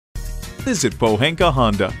Visit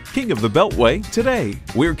Pohanka-Honda, King of the Beltway, today.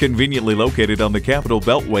 We're conveniently located on the Capitol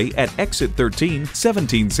Beltway at Exit 13,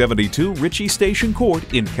 1772 Ritchie Station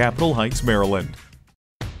Court in Capitol Heights, Maryland.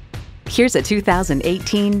 Here's a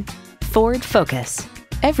 2018 Ford Focus.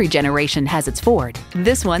 Every generation has its Ford.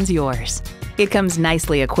 This one's yours. It comes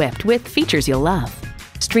nicely equipped with features you'll love: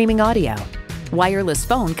 streaming audio, wireless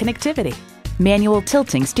phone connectivity, manual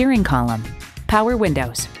tilting steering column, power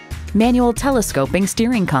windows, manual telescoping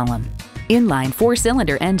steering column, inline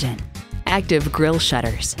 4-cylinder engine, active grille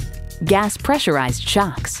shutters, gas pressurized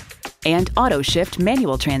shocks, and auto shift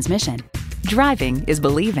manual transmission. Driving is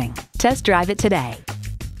believing. Test drive it today.